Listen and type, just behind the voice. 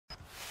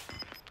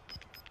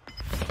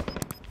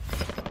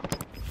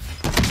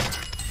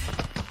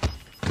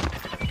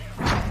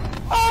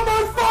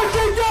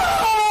fucking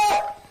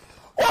god!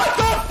 What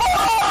the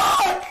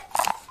fuck?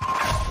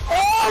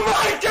 Oh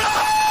my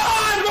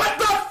god! What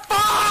the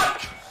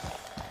fuck?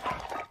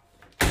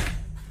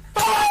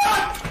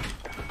 Fuck!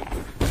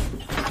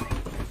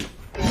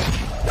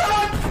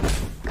 God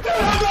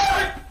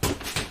damn it!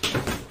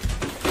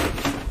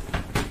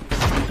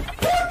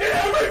 Fucking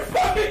every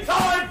fucking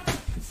time!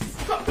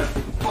 Stop this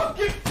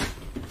fucking...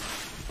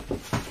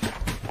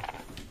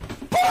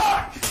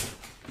 Fuck!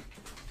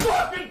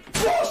 Fucking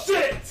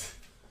bullshit!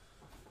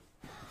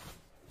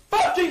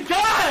 Fucking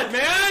god,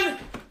 man!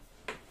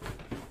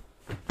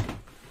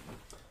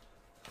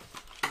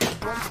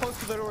 One close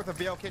to the door with a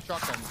VLK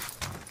shotgun.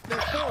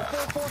 There's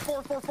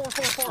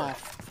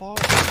four.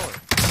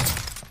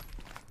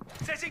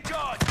 Setting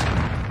charge!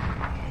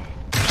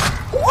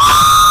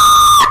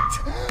 What?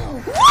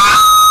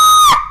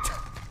 What?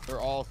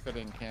 They're all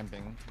sitting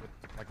camping with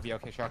like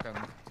VLK shotguns.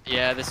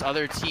 Yeah, this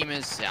other team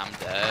is... Yeah, I'm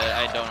dead.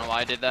 I don't know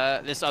why I did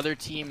that. This other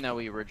team that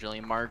we originally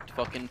marked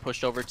fucking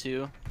pushed over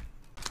to.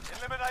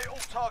 Eliminate all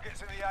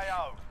targets in the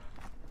AO.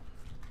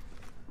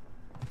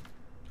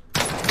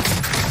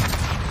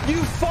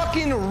 You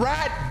fucking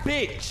rat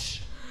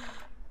bitch!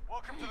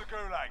 Welcome to the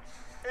Gulag.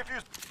 If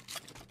you...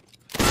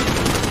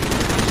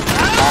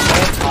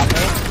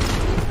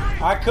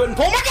 I couldn't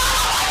pull my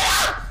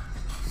god!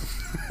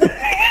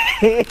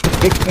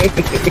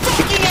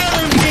 Fucking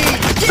LMG!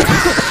 Get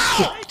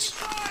out!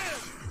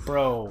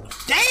 Bro.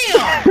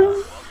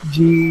 Damn!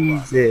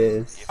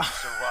 Jesus. If you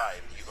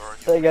survive, you earn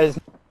Hey guys.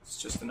 It's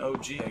just an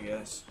OG, I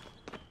guess.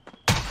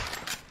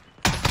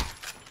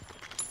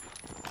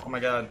 Oh my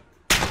god.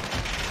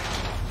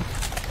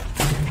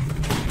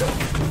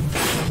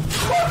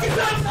 Fucking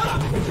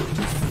headshot!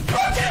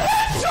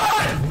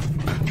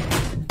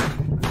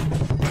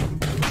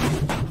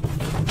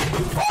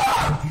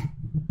 Fuck!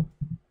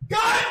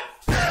 God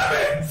damn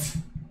it!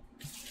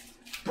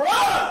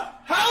 Bruh!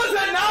 How is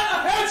that not a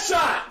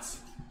headshot?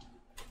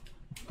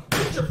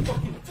 Get your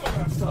fucking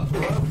dumbass up,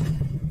 bro.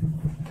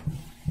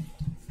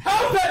 How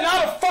is that not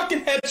a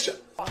fucking headshot?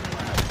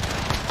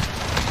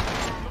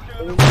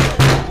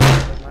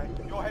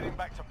 You're heading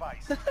back to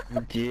base.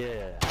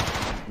 Yeah.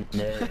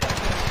 No.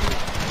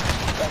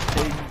 That's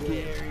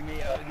scaring me.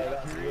 I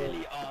got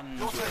really on.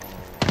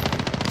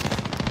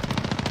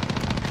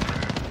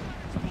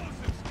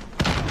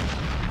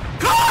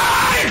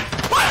 Climb!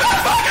 What the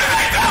fuck did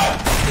they do?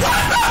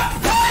 What the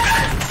fuck?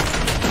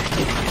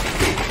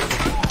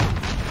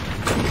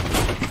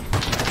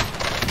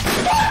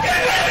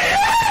 Fucking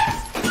idiot!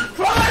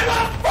 Climb a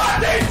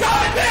fucking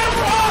goddamn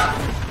rock!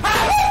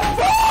 How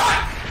the fuck?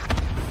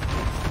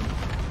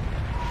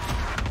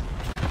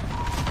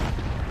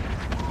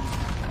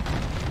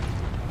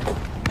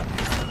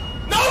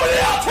 Nobody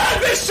else had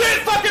this shit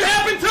fucking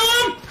happen to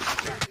him?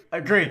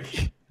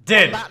 Greek.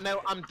 Did. On that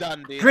note, I'm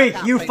done, dude. Greek,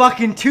 you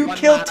fucking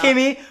two-killed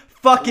Timmy,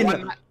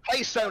 fucking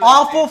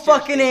awful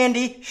fucking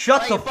Andy,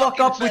 shut the fuck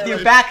up with your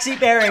backseat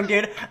bearing,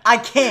 dude. I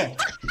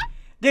can't.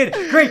 Dude,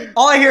 Greek,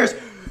 all I hear is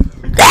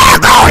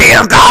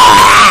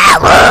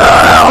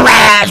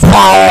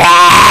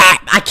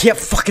I can't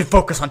fucking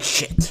focus on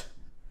shit.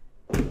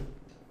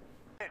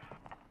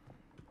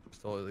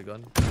 Stole the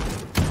gun.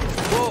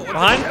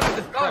 Behind?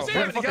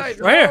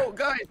 Right here.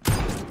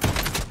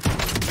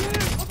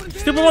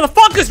 Stupid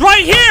motherfuckers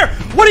right here!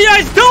 What are you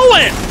guys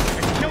doing?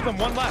 I killed him,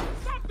 one left.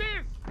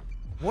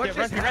 What?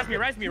 Yeah,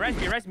 res me.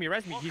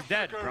 He's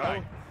dead,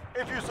 bro.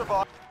 If you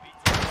survive...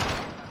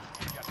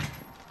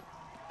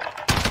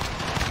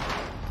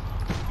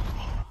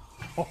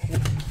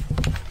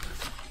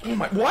 Oh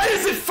my, why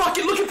is it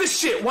fucking, look at this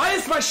shit, why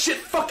is my shit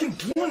fucking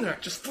doing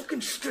that? Just fucking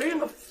stay in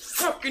the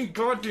fucking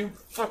goddamn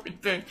fucking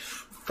thing.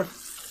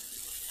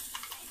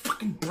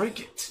 Fucking break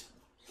it.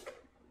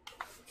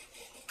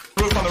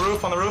 Roof on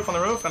the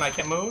roof, and I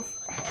can't move.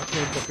 I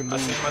can't fucking move.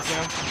 I see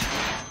him.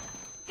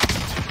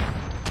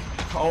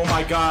 Oh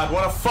my god,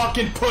 what a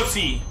fucking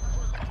pussy!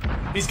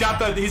 He's got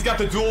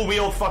the dual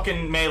wield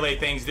fucking melee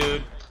things,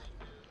 dude.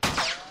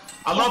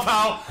 I love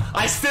how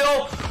I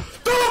still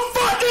don't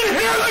fucking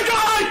hear the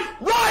guy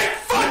right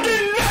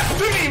fucking next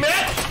to me,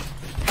 man!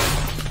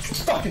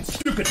 It's fucking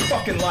stupid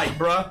fucking light,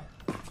 bruh.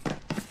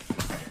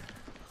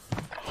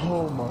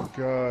 Oh my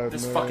god,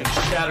 This man. fucking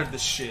shattered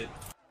this shit.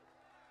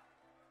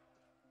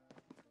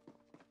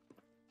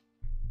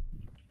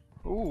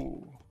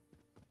 Ooh.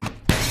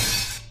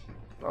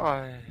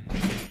 Ay.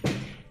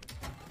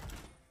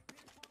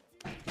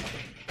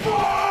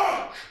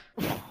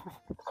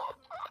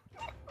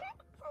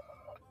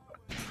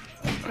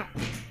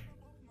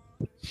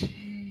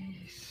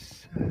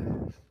 Jesus.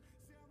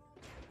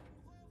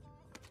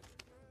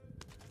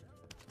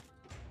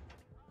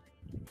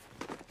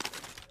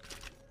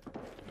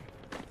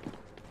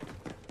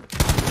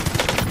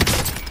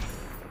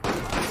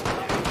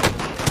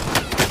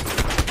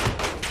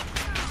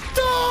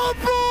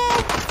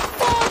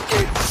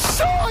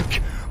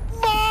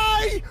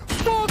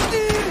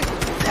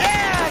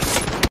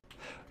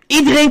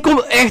 Iedereen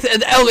komt echt,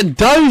 elke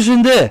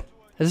duizenden.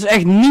 Het is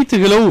echt niet te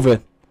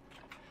geloven.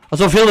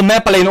 Alsof heel de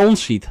map alleen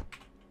ons ziet.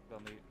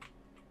 Kan niet.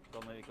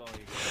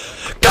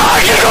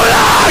 fucking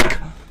gulag!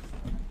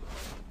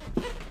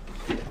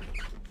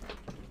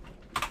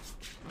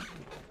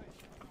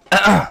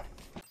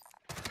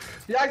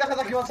 Ja, ik dacht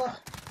dat ik wat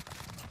zag.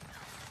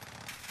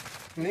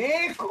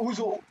 Nee,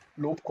 hoezo?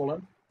 Loop,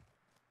 Colin.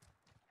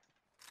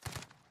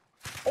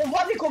 Oh,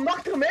 wat? Die komt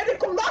achter mij, die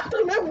komt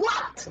achter mij,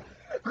 wat?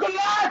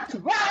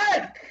 Geluid,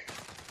 weg!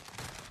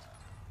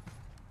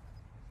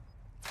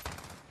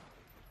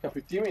 Ik heb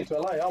je teammate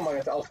wel, hè? Ja, maar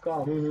het 11k.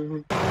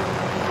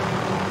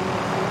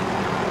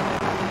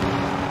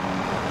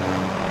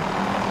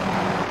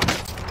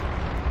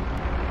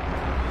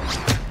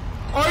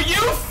 Are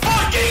you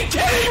fucking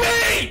kidding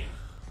me?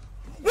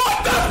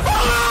 What the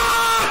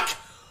fuck?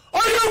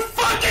 Are you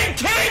fucking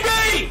kidding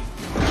me?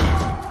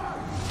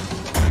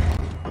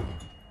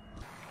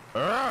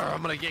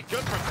 I'm gonna get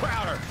good for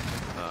Crowder.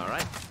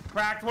 Alright.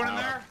 Cracked one in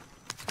there.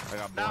 I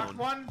got Knocked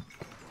blown. one.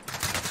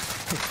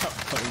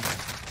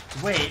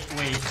 Wait.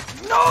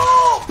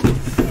 No!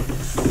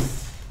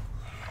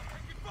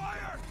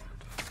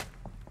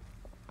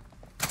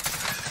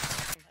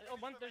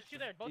 There's two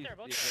there. Both there.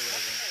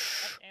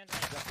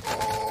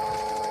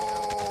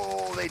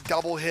 Oh, they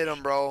double hit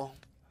him, bro.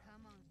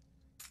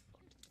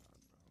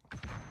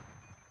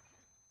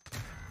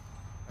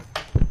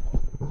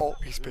 Oh,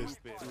 he's pissed.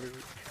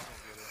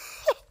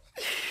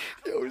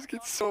 He always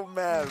gets so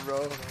mad,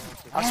 bro.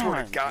 I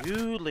swear to God.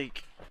 Dude,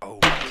 like. Oh.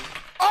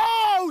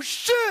 Oh,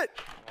 shit!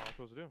 What am I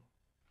supposed to do?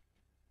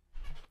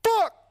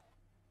 Fuck!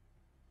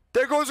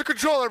 There goes the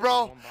controller,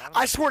 bro.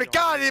 I swear to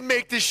God, I didn't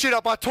make this shit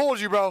up. I told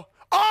you, bro.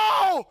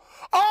 Oh!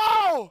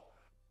 Oh!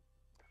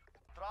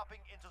 Dropping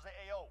into the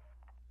AO.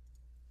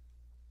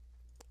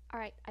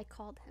 Alright, I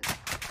called him.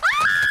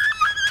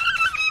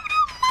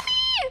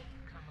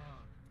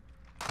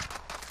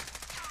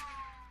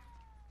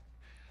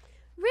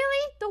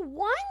 Really? The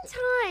one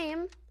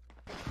time?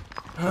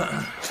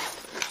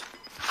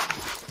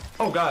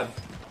 Oh god.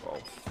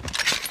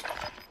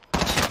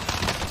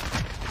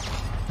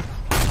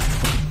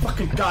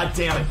 Fucking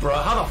goddamn it, bro.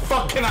 How the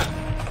fuck can I...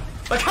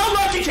 Like, how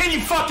lucky can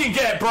you fucking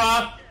get,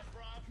 bro?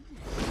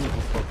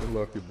 Fucking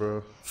lucky,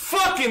 bro.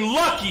 Fucking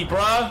lucky,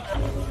 bro.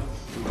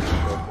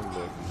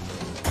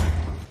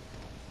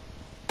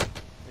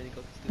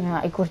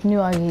 Ja, ik word nu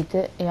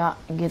agiten. Ja,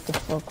 get the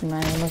fuck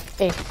man. Je moet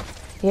echt.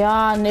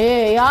 Ja,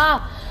 nee,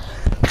 ja.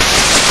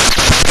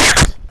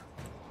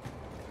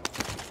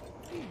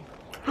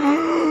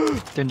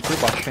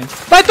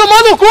 Vai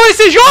tomar no cu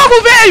esse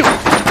jogo, velho!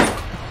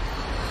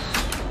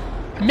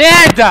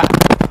 Merda!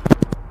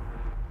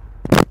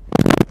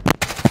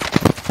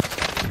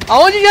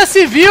 Aonde já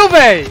se viu,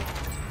 velho?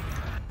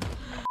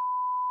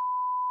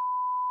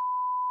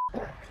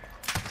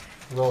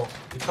 Zo,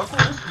 ik had al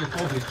eens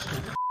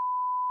geprobeerd.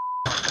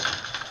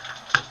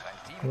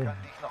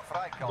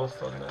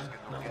 Dosta,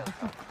 ne,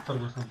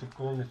 trgo sam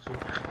tipkovnicu.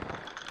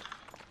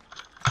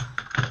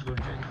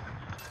 Dođenje.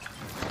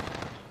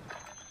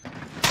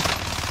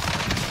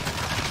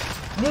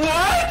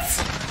 What?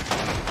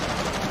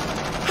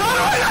 How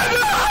do I not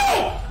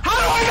know? How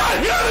do I not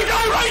hear the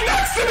guy right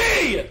next to me?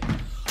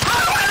 How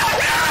do I not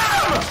hear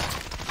him?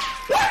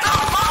 What the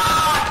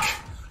fuck?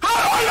 How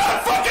do I not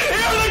fucking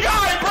hear the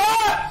guy, bro?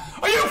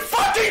 Are you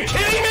fucking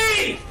kidding me?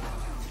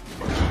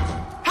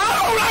 How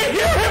do I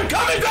hear him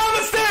coming down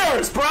the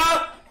stairs, bro?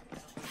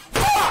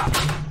 Fuck!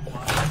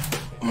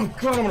 Oh my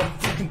god, I'm gonna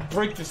fucking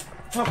break this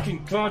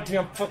fucking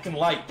goddamn fucking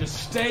light. Just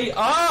stay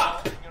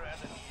up!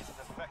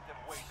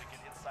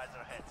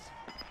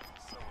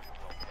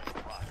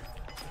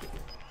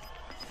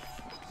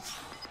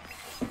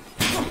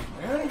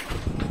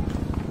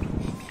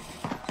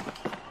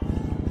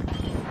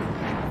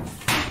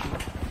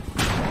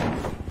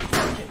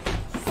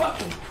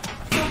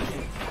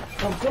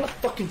 I'm gonna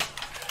fucking...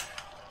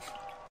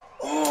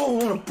 Oh,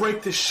 I wanna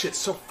break this shit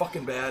so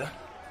fucking bad.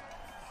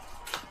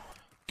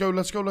 Go,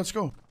 let's go, let's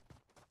go.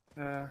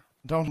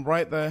 Down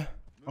right there.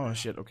 Oh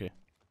shit, okay.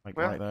 Like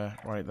Where?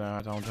 right there,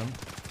 I downed him.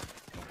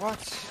 What?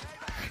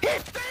 He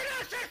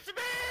finishes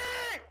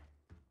me!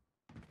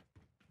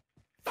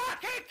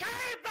 Fucking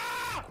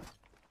cable!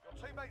 Your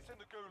teammates in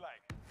the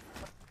gulag.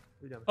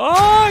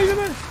 Ai,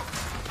 velho!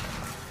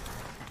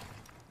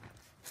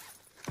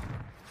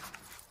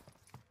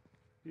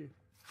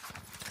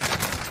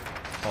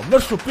 A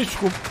mršu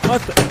pičku,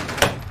 mate!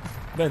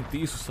 Ben ti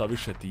Isusa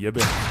više ti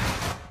jebe.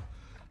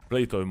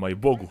 Plejtovima i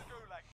Bogu.